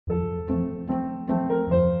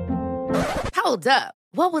Hold up.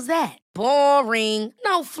 What was that? Boring.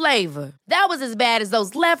 No flavor. That was as bad as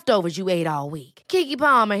those leftovers you ate all week. Keke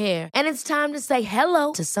Palmer here, and it's time to say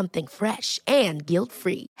hello to something fresh and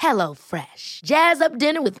guilt-free. Hello Fresh. Jazz up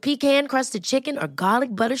dinner with pecan-crusted chicken or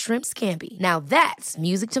garlic butter shrimp scampi. Now that's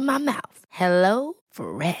music to my mouth. Hello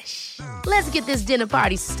Fresh. Let's get this dinner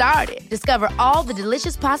party started. Discover all the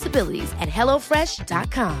delicious possibilities at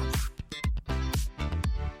hellofresh.com.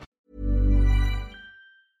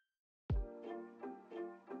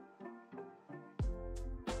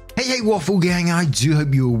 Hey, Waffle Gang, I do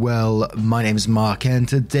hope you're well. My name is Mark, and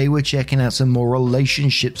today we're checking out some more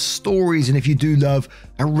relationship stories. And if you do love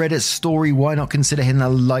a Reddit story, why not consider hitting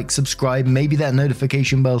that like, subscribe, maybe that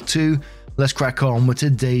notification bell too. Let's crack on with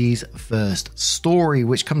today's first story,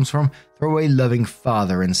 which comes from Throwaway Loving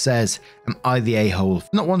Father and says, "Am I the a-hole for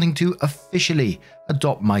not wanting to officially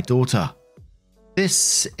adopt my daughter?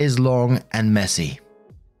 This is long and messy.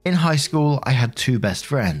 In high school, I had two best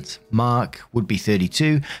friends. Mark would be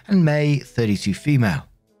 32 and May, 32 female.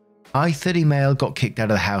 I, 30 male, got kicked out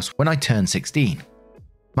of the house when I turned 16.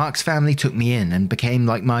 Mark's family took me in and became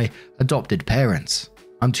like my adopted parents.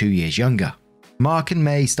 I'm 2 years younger. Mark and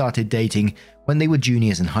May started dating when they were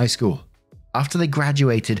juniors in high school. After they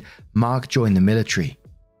graduated, Mark joined the military.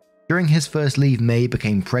 During his first leave, May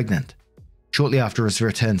became pregnant. Shortly after his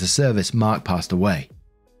return to service, Mark passed away.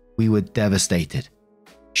 We were devastated.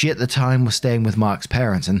 She at the time was staying with Mark's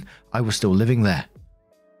parents and I was still living there.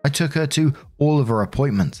 I took her to all of her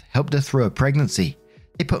appointments, helped her through a pregnancy.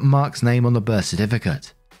 They put Mark's name on the birth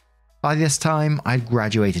certificate. By this time, I had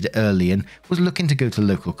graduated early and was looking to go to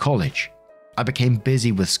local college. I became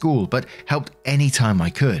busy with school but helped any time I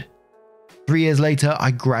could. 3 years later,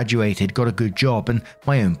 I graduated, got a good job and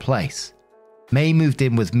my own place. May moved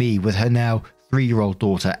in with me with her now 3-year-old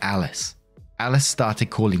daughter Alice. Alice started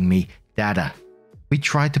calling me Dada. We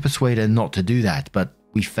tried to persuade her not to do that, but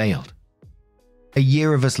we failed. A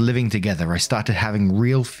year of us living together, I started having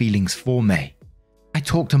real feelings for May. I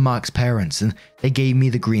talked to Mark's parents and they gave me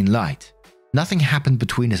the green light. Nothing happened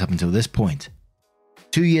between us up until this point.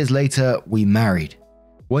 2 years later, we married.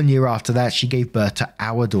 1 year after that, she gave birth to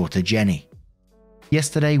our daughter Jenny.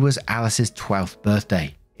 Yesterday was Alice's 12th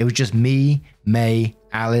birthday. It was just me, May,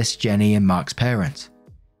 Alice, Jenny, and Mark's parents.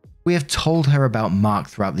 We have told her about Mark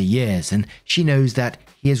throughout the years, and she knows that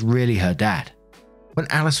he is really her dad. When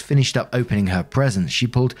Alice finished up opening her present, she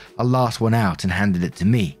pulled a last one out and handed it to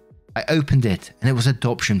me. I opened it, and it was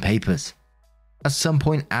adoption papers. At some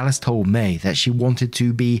point, Alice told May that she wanted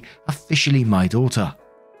to be officially my daughter.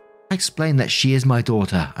 I explained that she is my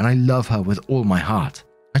daughter, and I love her with all my heart.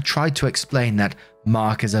 I tried to explain that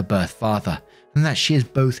Mark is her birth father, and that she is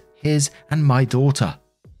both his and my daughter.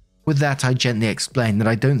 With that, I gently explained that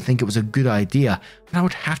I don't think it was a good idea and I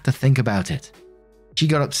would have to think about it. She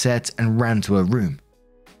got upset and ran to her room.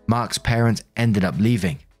 Mark's parents ended up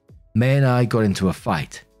leaving. May and I got into a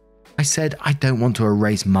fight. I said I don't want to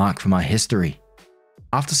erase Mark from my history.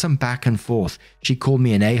 After some back and forth, she called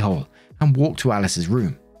me an a-hole and walked to Alice's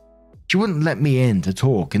room. She wouldn't let me in to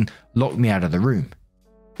talk and locked me out of the room.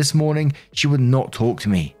 This morning, she would not talk to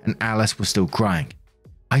me and Alice was still crying.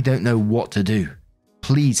 I don't know what to do.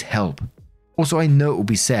 Please help. Also, I know it will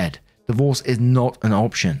be said, divorce is not an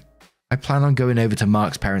option. I plan on going over to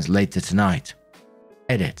Mark's parents later tonight.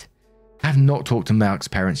 Edit. I have not talked to Mark's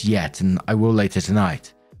parents yet and I will later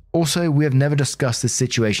tonight. Also, we have never discussed this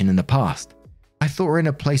situation in the past. I thought we're in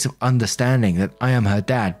a place of understanding that I am her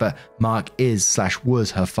dad, but Mark is/was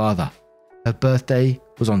her father. Her birthday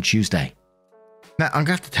was on Tuesday. Now, I'm going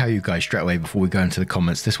to have to tell you guys straight away before we go into the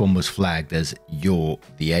comments, this one was flagged as "You're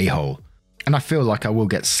the a-hole." And I feel like I will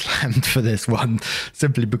get slammed for this one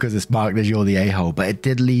simply because it's marked as "You're the a-hole," but it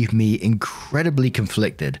did leave me incredibly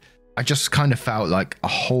conflicted. I just kind of felt like a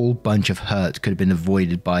whole bunch of hurt could have been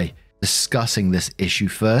avoided by discussing this issue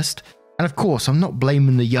first. And of course, I'm not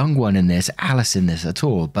blaming the young one in this, Alice in this at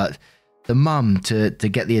all, but the mum to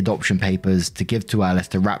get the adoption papers, to give to Alice,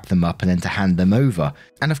 to wrap them up and then to hand them over.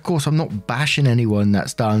 And of course, I'm not bashing anyone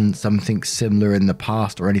that's done something similar in the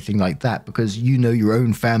past or anything like that, because you know your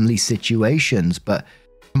own family situations. But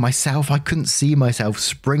for myself, I couldn't see myself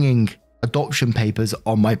springing adoption papers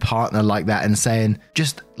on my partner like that and saying,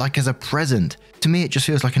 just like as a present. To me, it just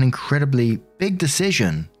feels like an incredibly big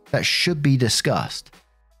decision that should be discussed.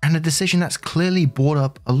 And a decision that's clearly brought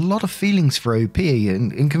up a lot of feelings for OP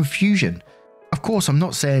and confusion. Of course, I'm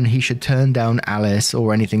not saying he should turn down Alice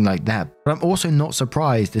or anything like that, but I'm also not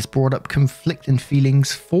surprised this brought up conflicting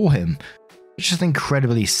feelings for him. It's just an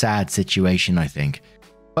incredibly sad situation, I think.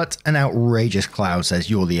 But an outrageous Cloud says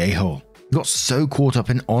you're the a-hole. You got so caught up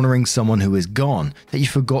in honouring someone who is gone that you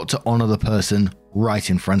forgot to honour the person right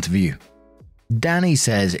in front of you. Danny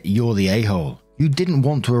says you're the a-hole. You didn't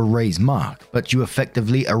want to erase Mark, but you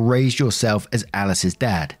effectively erased yourself as Alice's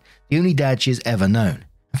dad, the only dad she's ever known.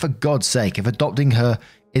 And for God's sake, if adopting her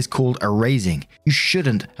is called erasing, you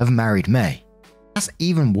shouldn't have married May. That's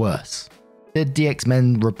even worse. The DX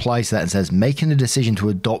Men replies to that and says making a decision to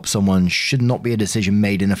adopt someone should not be a decision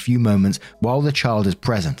made in a few moments while the child is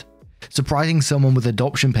present. Surprising someone with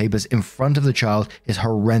adoption papers in front of the child is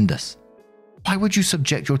horrendous. Why would you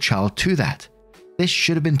subject your child to that? This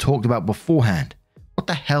should have been talked about beforehand. What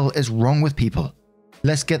the hell is wrong with people?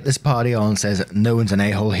 Let's get this party on says no one's an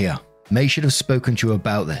a-hole here. May should have spoken to you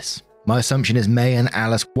about this. My assumption is May and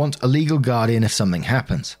Alice want a legal guardian if something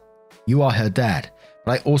happens. You are her dad,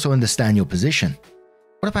 but I also understand your position.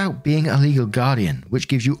 What about being a legal guardian, which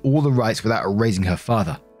gives you all the rights without erasing her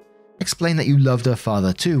father? Explain that you loved her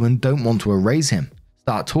father too and don't want to erase him.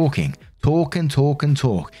 Start talking. Talk and talk and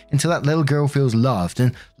talk until that little girl feels loved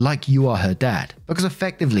and like you are her dad, because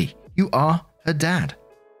effectively, you are her dad.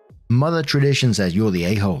 Mother tradition says you're the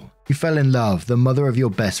a-hole. You fell in love, the mother of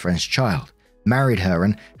your best friend's child, married her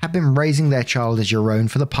and have been raising their child as your own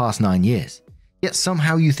for the past 9 years. Yet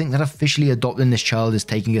somehow you think that officially adopting this child is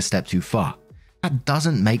taking a step too far. That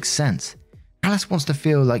doesn't make sense. Alice wants to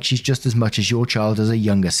feel like she's just as much as your child as a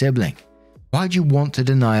younger sibling. Why'd you want to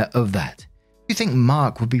deny her of that? You think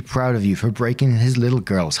Mark would be proud of you for breaking his little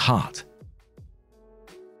girl's heart?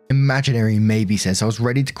 Imaginary Maybe says I was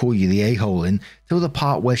ready to call you the a-hole until the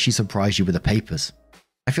part where she surprised you with the papers.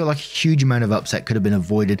 I feel like a huge amount of upset could have been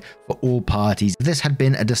avoided for all parties if this had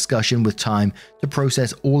been a discussion with time to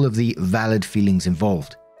process all of the valid feelings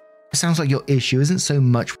involved. It sounds like your issue isn't so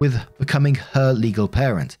much with becoming her legal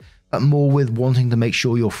parent, but more with wanting to make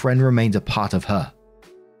sure your friend remains a part of her.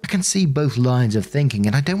 I can see both lines of thinking,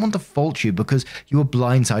 and I don't want to fault you because you were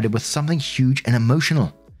blindsided with something huge and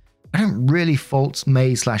emotional. I don't really fault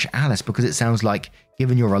May/Alice because it sounds like,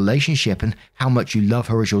 given your relationship and how much you love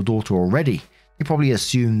her as your daughter already, they probably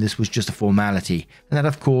assumed this was just a formality and that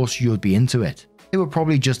of course you'd be into it. They were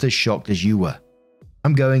probably just as shocked as you were.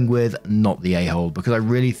 I'm going with not the a-hole because I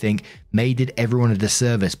really think May did everyone a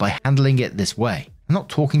disservice by handling it this way and not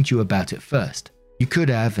talking to you about it first. You could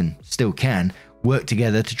have, and still can, work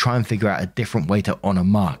together to try and figure out a different way to honor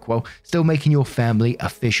Mark while still making your family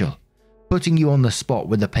official. Putting you on the spot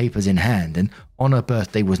with the papers in hand and on her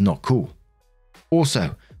birthday was not cool.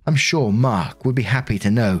 Also, I'm sure Mark would be happy to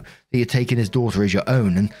know that you're taking his daughter as your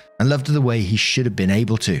own and loved her the way he should have been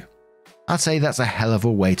able to. I'd say that's a hell of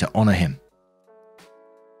a way to honor him.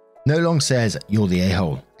 No Long says you're the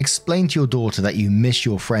a-hole. Explain to your daughter that you miss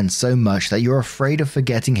your friend so much that you're afraid of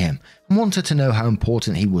forgetting him and want her to know how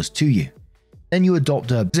important he was to you. Then you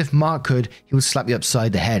adopt her, as if Mark could, he would slap you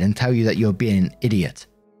upside the head and tell you that you're being an idiot.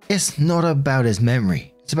 It's not about his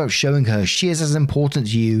memory, it's about showing her she is as important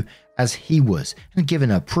to you as he was and giving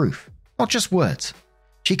her proof, not just words.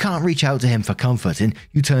 She can't reach out to him for comfort and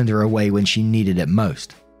you turned her away when she needed it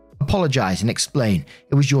most. Apologize and explain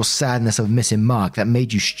it was your sadness of missing Mark that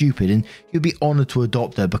made you stupid and you'd be honored to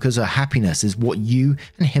adopt her because her happiness is what you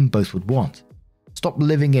and him both would want. Stop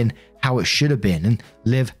living in how it should have been and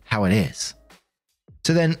live how it is.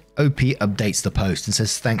 So then OP updates the post and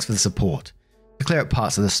says thanks for the support. To clear up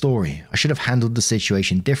parts of the story, I should have handled the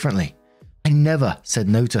situation differently. I never said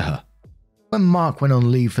no to her. When Mark went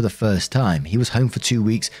on leave for the first time, he was home for 2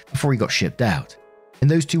 weeks before he got shipped out. In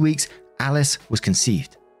those 2 weeks, Alice was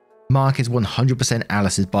conceived. Mark is 100%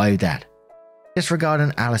 Alice's bio dad.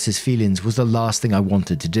 Disregarding Alice's feelings was the last thing I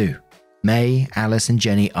wanted to do. May, Alice and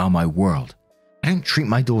Jenny are my world. I don't treat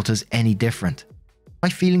my daughters any different. My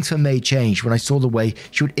feelings for May changed when I saw the way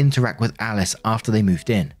she would interact with Alice after they moved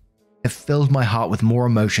in. It filled my heart with more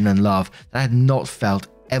emotion and love that I had not felt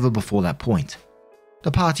ever before that point. The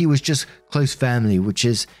party was just close family, which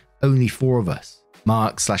is only 4 of us,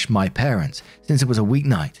 Mark/my parents, since it was a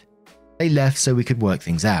weeknight. They left so we could work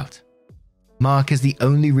things out. Mark is the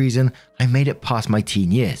only reason I made it past my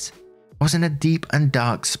teen years. I was in a deep and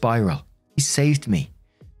dark spiral. He saved me.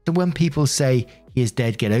 So when people say he is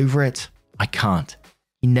dead, get over it, I can't.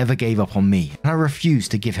 He never gave up on me, and I refuse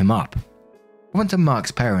to give him up. I went to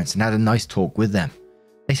Mark's parents and had a nice talk with them.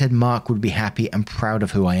 They said Mark would be happy and proud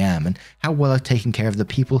of who I am and how well I've taken care of the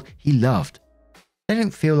people he loved. They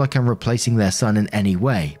don't feel like I'm replacing their son in any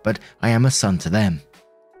way, but I am a son to them.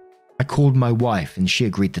 I called my wife and she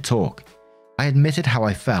agreed to talk. I admitted how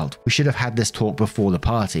I felt. We should have had this talk before the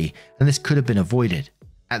party, and this could have been avoided.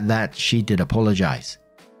 At that, she did apologize.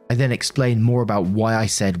 I then explained more about why I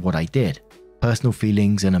said what I did, personal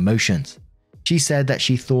feelings and emotions. She said that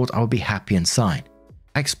she thought I would be happy and sign.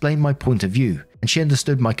 I explained my point of view, and she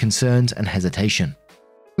understood my concerns and hesitation.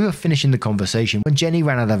 We were finishing the conversation when Jenny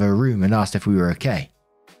ran out of her room and asked if we were okay.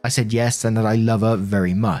 I said yes and that I love her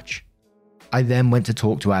very much. I then went to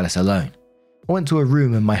talk to Alice alone. I went to her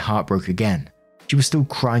room and my heart broke again. She was still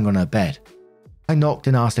crying on her bed. I knocked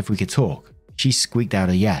and asked if we could talk. She squeaked out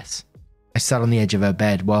a yes. I sat on the edge of her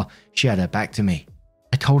bed while she had her back to me.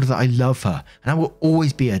 I told her that I love her and I will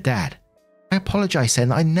always be her dad. I apologized saying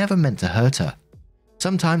that I never meant to hurt her.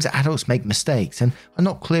 Sometimes adults make mistakes and are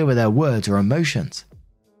not clear with their words or emotions.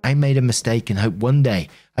 I made a mistake and hope one day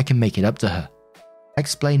I can make it up to her. I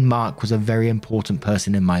explained Mark was a very important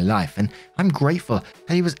person in my life and I'm grateful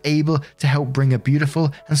that he was able to help bring a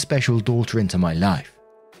beautiful and special daughter into my life.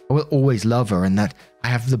 I will always love her and that I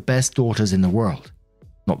have the best daughters in the world.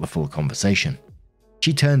 Not the full conversation.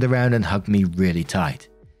 She turned around and hugged me really tight.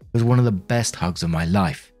 It was one of the best hugs of my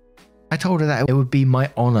life. I told her that it would be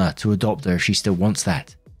my honor to adopt her if she still wants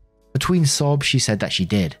that. Between sobs, she said that she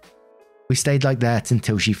did. We stayed like that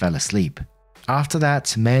until she fell asleep. After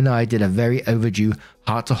that, May and I did a very overdue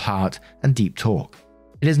heart-to-heart and deep talk.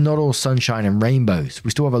 It is not all sunshine and rainbows.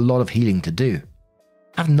 We still have a lot of healing to do.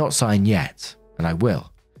 I have not signed yet, and I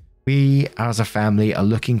will. We, as a family, are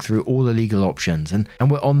looking through all the legal options and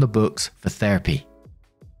we're on the books for therapy.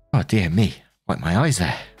 Oh dear me, wipe my eyes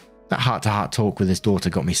there. That heart-to-heart talk with his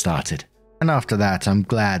daughter got me started. And after that, I'm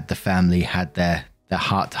glad the family had their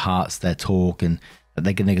heart-to-hearts, their talk, and that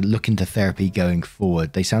they're going to look into therapy going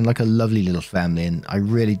forward. They sound like a lovely little family, and I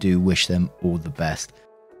really do wish them all the best.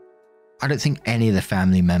 I don't think any of the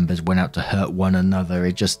family members went out to hurt one another.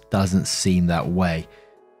 It just doesn't seem that way.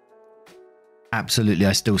 Absolutely,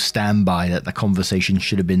 I still stand by that the conversation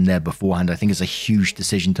should have been there beforehand. I think it's a huge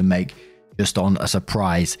decision to make just on a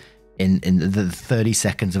surprise in the 30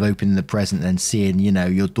 seconds of opening the present and seeing,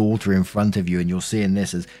 your daughter in front of you, and you're seeing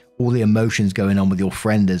this as all the emotions going on with your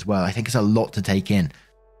friend as well. I think it's a lot to take in.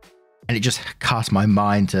 And it just cast my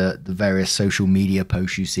mind to the various social media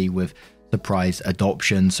posts you see with surprise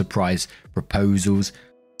adoption, surprise proposals,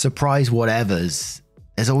 surprise whatevers.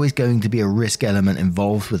 There's always going to be a risk element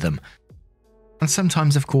involved with them. And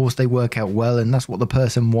sometimes, of course, they work out well and that's what the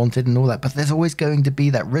person wanted and all that. But there's always going to be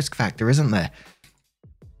that risk factor, isn't there?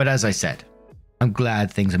 But as I said, I'm glad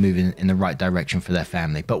things are moving in the right direction for their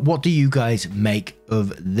family. But what do you guys make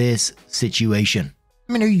of this situation?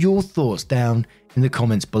 Let me know your thoughts down in the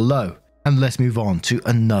comments below. And let's move on to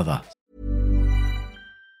another.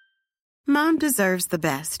 Mom deserves the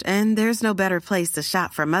best, and there's no better place to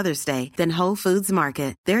shop for Mother's Day than Whole Foods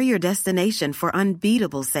Market. They're your destination for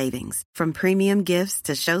unbeatable savings, from premium gifts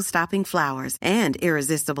to show-stopping flowers and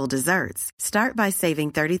irresistible desserts. Start by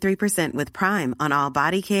saving 33% with Prime on all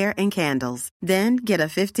body care and candles. Then get a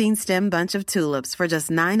 15-stem bunch of tulips for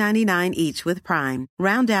just $9.99 each with Prime.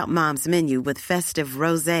 Round out Mom's menu with festive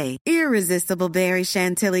rosé, irresistible berry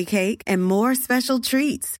chantilly cake, and more special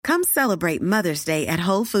treats. Come celebrate Mother's Day at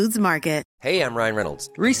Whole Foods Market. Hey, I'm Ryan Reynolds.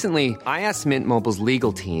 Recently, I asked Mint Mobile's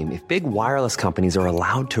legal team if big wireless companies are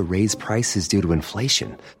allowed to raise prices due to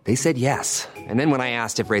inflation. They said yes. And then when I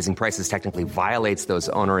asked if raising prices technically violates those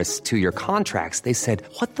onerous two-year contracts, they said,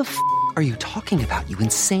 "What the f*** are you talking about, you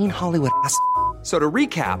insane Hollywood ass?" So to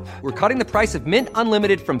recap, we're cutting the price of Mint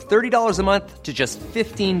Unlimited from $30 a month to just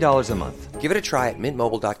 $15 a month. Give it a try at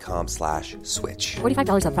mintmobile.com/switch.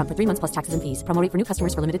 $45 up front for 3 months plus taxes and fees. Promo rate for new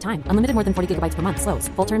customers for limited time. Unlimited more than 40 gigabytes per month. Slows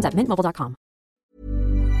full terms at mintmobile.com.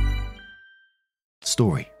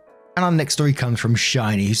 Story. And our next story comes from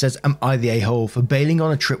Shiny, who says, "Am I the a-hole for bailing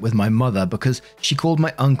on a trip with my mother because she called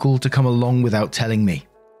my uncle to come along without telling me?"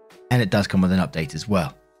 And it does come with an update as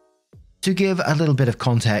well. To give a little bit of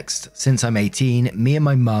context, since I'm 18, me and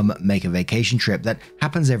my mum make a vacation trip that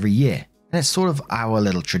happens every year, and it's sort of our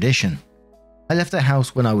little tradition. I left the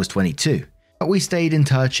house when I was 22, but we stayed in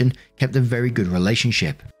touch and kept a very good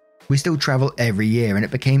relationship. We still travel every year, and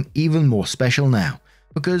it became even more special now,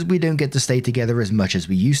 because we don't get to stay together as much as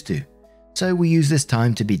we used to, so we use this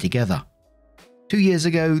time to be together. 2 years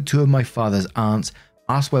ago, 2 of my father's aunts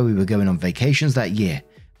asked where we were going on vacations that year,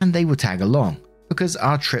 and they would tag along, because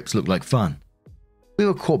our trips looked like fun. We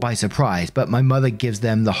were caught by surprise, but my mother gives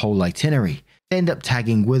them the whole itinerary. They end up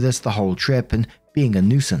tagging with us the whole trip and being a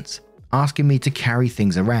nuisance, asking me to carry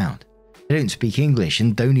things around. They don't speak English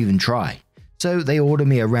and don't even try, so they order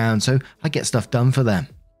me around so I get stuff done for them.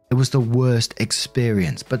 It was the worst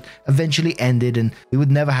experience, but eventually ended and we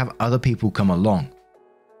would never have other people come along.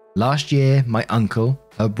 Last year, my uncle,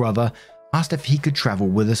 her brother, asked if he could travel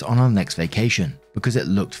with us on our next vacation because it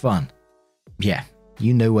looked fun. Yeah,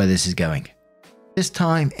 you know where this is going. This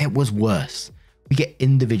time, it was worse. We get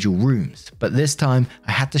individual rooms, but this time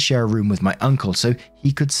I had to share a room with my uncle so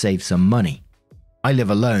he could save some money. I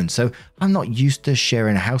live alone, so I'm not used to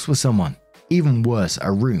sharing a house with someone. Even worse,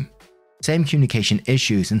 a room. Same communication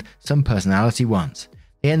issues and some personality ones.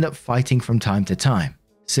 They end up fighting from time to time.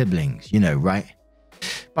 Siblings, you know, right?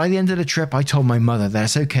 By the end of the trip, I told my mother that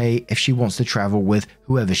it's okay if she wants to travel with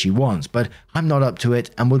whoever she wants, but I'm not up to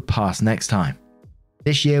it and would pass next time.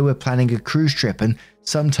 This year, we're planning a cruise trip and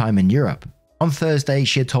sometime in Europe. On Thursday,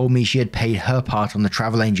 she had told me she had paid her part on the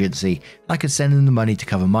travel agency and I could send them the money to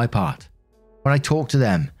cover my part. When I talked to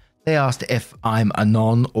them, they asked if I'm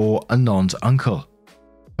Anon or Anon's uncle.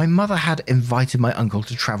 My mother had invited my uncle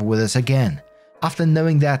to travel with us again. After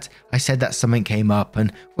knowing that, I said that something came up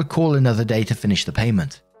and would call another day to finish the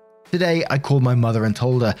payment. Today, I called my mother and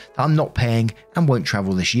told her that I'm not paying and won't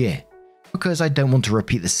travel this year, because I don't want to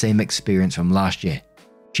repeat the same experience from last year.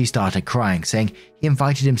 She started crying, saying he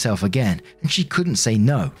invited himself again and she couldn't say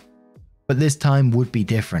no. But this time would be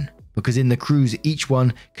different, because in the cruise each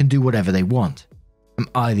one can do whatever they want. Am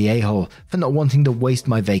I the a-hole for not wanting to waste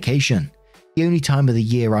my vacation? The only time of the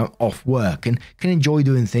year I'm off work and can enjoy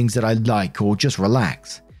doing things that I like or just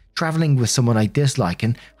relax. Traveling with someone I dislike,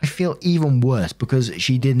 and I feel even worse because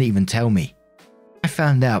she didn't even tell me. I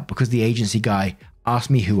found out because the agency guy asked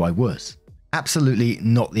me who I was. Absolutely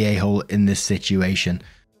not the a-hole in this situation.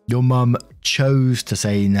 Your mum chose to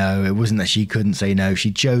say no. It wasn't that she couldn't say no,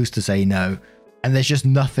 she chose to say no. And there's just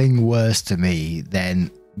nothing worse to me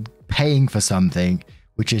than paying for something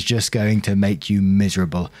which is just going to make you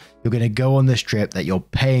miserable. You're going to go on this trip that you're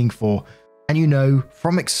paying for, and you know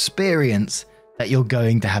from experience that you're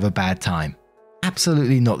going to have a bad time.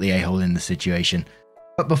 Absolutely not the a-hole in the situation.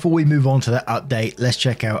 But before we move on to that update, let's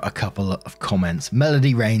check out a couple of comments.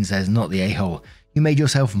 Melody Rain says, not the a-hole. You made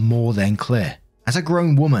yourself more than clear. As a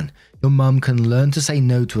grown woman, your mum can learn to say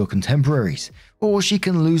no to her contemporaries, or she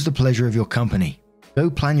can lose the pleasure of your company.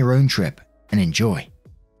 Go plan your own trip and enjoy.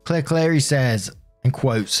 Claire Clary says, and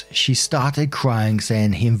quotes, she started crying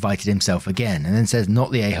saying he invited himself again, and then says,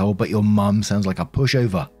 not the a-hole, but your mum sounds like a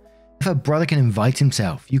pushover. If a brother can invite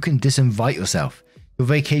himself, you can disinvite yourself. Your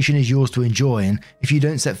vacation is yours to enjoy, and if you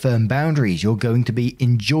don't set firm boundaries, you're going to be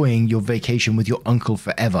enjoying your vacation with your uncle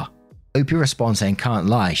forever. Opie responds saying, can't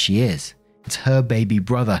lie, she is. It's her baby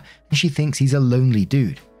brother, and she thinks he's a lonely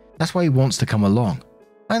dude. That's why he wants to come along.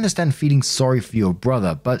 I understand feeling sorry for your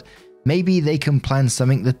brother, but maybe they can plan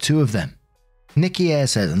something, the two of them. Nikki Air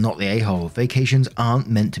says, not the a-hole, vacations aren't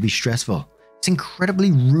meant to be stressful. It's incredibly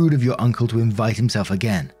rude of your uncle to invite himself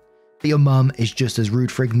again. But your mum is just as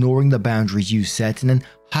rude for ignoring the boundaries you set and then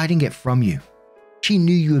hiding it from you. She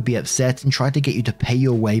knew you would be upset and tried to get you to pay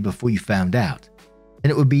your way before you found out.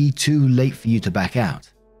 Then it would be too late for you to back out.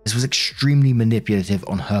 This was extremely manipulative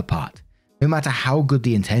on her part. No matter how good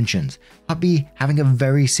the intentions, I'd be having a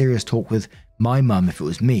very serious talk with my mum if it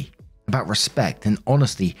was me, about respect and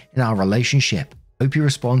honesty in our relationship. Opie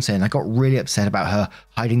responds saying I got really upset about her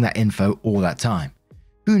hiding that info all that time.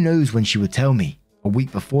 Who knows when she would tell me? A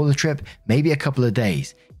week before the trip, maybe a couple of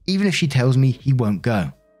days. Even if she tells me he won't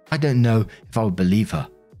go, I don't know if I would believe her.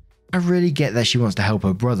 I really get that she wants to help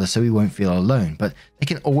her brother so he won't feel alone, but they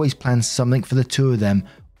can always plan something for the two of them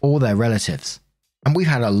or their relatives. And we've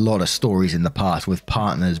had a lot of stories in the past with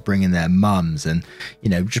partners bringing their mums and,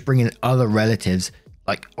 just bringing other relatives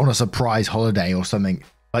like on a surprise holiday or something,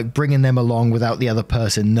 like bringing them along without the other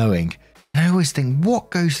person knowing. And I always think, what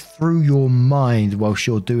goes through your mind whilst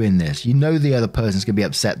you're doing this? You know the other person's going to be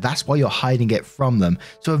upset. That's why you're hiding it from them.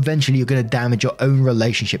 So eventually you're going to damage your own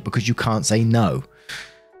relationship because you can't say no.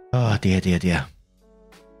 Oh, dear, dear, dear.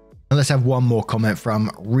 And let's have one more comment from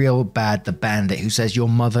Real Bad the Bandit, who says, your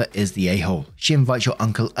mother is the a-hole. She invites your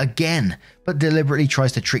uncle again, but deliberately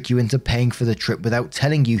tries to trick you into paying for the trip without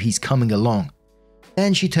telling you he's coming along.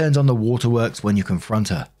 Then she turns on the waterworks when you confront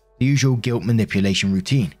her. The usual guilt manipulation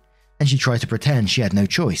routine. And she tries to pretend she had no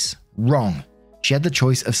choice. Wrong. She had the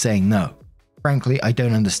choice of saying no. Frankly, I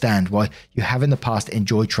don't understand why you have in the past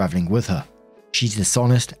enjoyed traveling with her. She's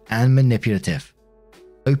dishonest and manipulative.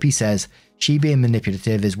 Opie says, she being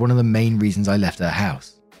manipulative is one of the main reasons I left her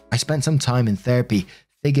house. I spent some time in therapy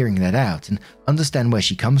figuring that out and understand where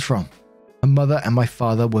she comes from. Her mother and my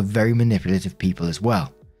father were very manipulative people as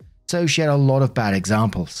well. So she had a lot of bad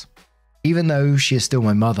examples. Even though she is still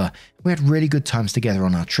my mother, we had really good times together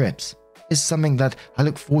on our trips. It's something that I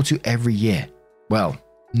look forward to every year. Well,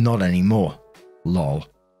 not anymore. Lol.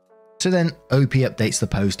 So then OP updates the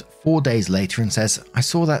post 4 days later and says, I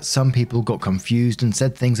saw that some people got confused and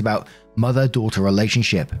said things about mother-daughter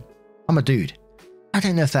relationship. I'm a dude. I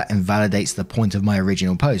don't know if that invalidates the point of my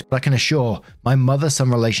original post, but I can assure my mother-son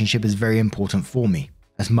relationship is very important for me,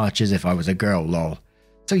 as much as if I was a girl, lol.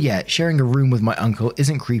 So yeah, sharing a room with my uncle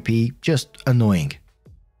isn't creepy, just annoying.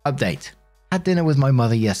 Update. Had dinner with my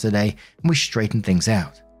mother yesterday and we straightened things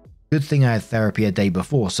out. Good thing I had therapy a day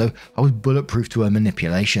before, so I was bulletproof to her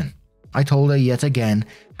manipulation. I told her yet again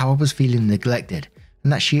how I was feeling neglected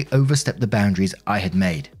and that she overstepped the boundaries I had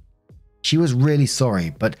made. She was really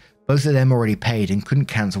sorry, but both of them already paid and couldn't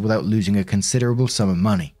cancel without losing a considerable sum of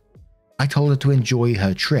money. I told her to enjoy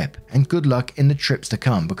her trip and good luck in the trips to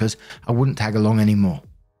come because I wouldn't tag along anymore,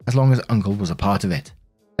 as long as Uncle was a part of it.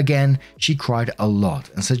 Again, she cried a lot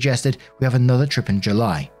and suggested we have another trip in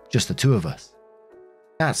July, just the two of us.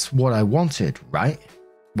 That's what I wanted, right?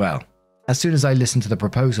 Well, as soon as I listened to the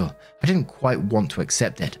proposal, I didn't quite want to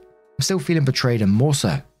accept it. I'm still feeling betrayed and more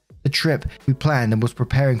so. The trip we planned and was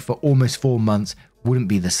preparing for almost 4 months wouldn't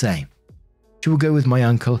be the same. She will go with my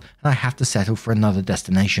uncle and I have to settle for another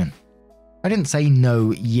destination. I didn't say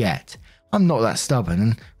no yet. I'm not that stubborn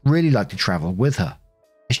and really like to travel with her.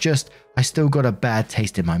 It's just I still got a bad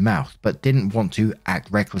taste in my mouth but didn't want to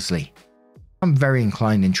act recklessly. I'm very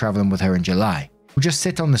inclined in traveling with her in July. We'll just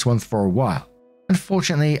sit on this one for a while.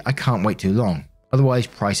 Unfortunately, I can't wait too long, otherwise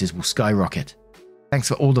prices will skyrocket. Thanks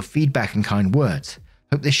for all the feedback and kind words.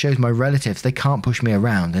 Hope this shows my relatives they can't push me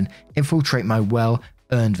around and infiltrate my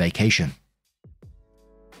well-earned vacation.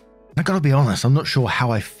 I gotta be honest, I'm not sure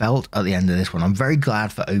how I felt at the end of this one. I'm very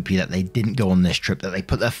glad for OP that they didn't go on this trip, that they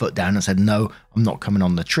put their foot down and said, no, I'm not coming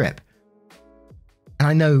on the trip. And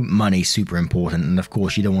I know money's super important, and of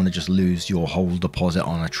course you don't want to just lose your whole deposit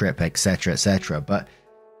on a trip, etc., but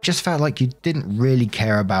just felt like you didn't really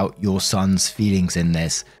care about your son's feelings in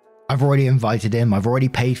this. I've already invited him, I've already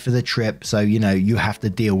paid for the trip, so you have to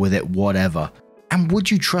deal with it, whatever. And would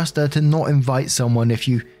you trust her to not invite someone if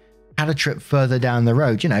you had a trip further down the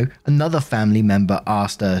road? Another family member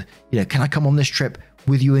asked her, can I come on this trip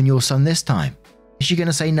with you and your son this time? Is she going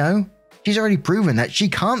to say no? She's already proven that she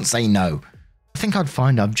can't say no. I think I'd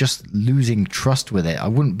find I'm just losing trust with it. I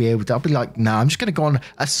wouldn't be able to. I'd be like, nah, I'm just going to go on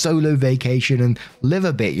a solo vacation and live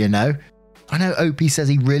a bit, I know OP says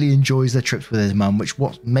he really enjoys the trips with his mum, which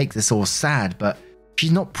what makes this all sad, but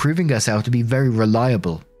she's not proving herself to be very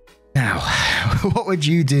reliable. Now, what would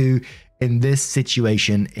you do in this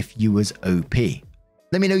situation if you was OP?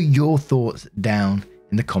 Let me know your thoughts down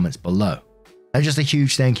in the comments below. And just a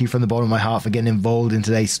huge thank you from the bottom of my heart for getting involved in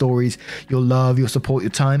today's stories. Your love, your support, your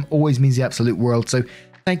time always means the absolute world. So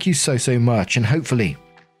thank you so much. And hopefully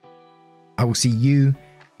I will see you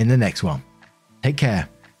in the next one. Take care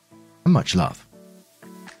and much love.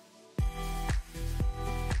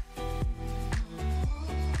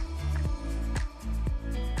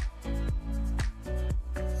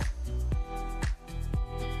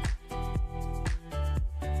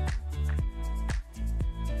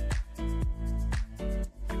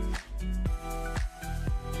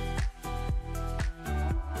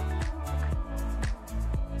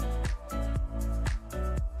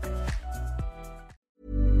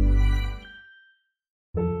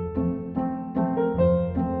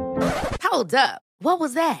 Hold up. What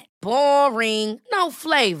was that? Boring. No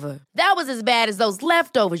flavor. That was as bad as those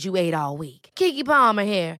leftovers you ate all week. Keke Palmer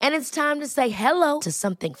here, and it's time to say hello to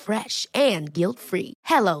something fresh and guilt-free.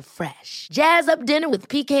 HelloFresh. Jazz up dinner with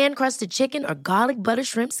pecan-crusted chicken or garlic butter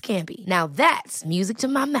shrimp scampi. Now that's music to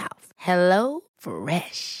my mouth.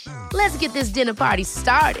 HelloFresh. Let's get this dinner party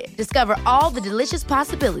started. Discover all the delicious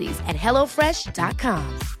possibilities at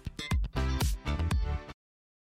HelloFresh.com.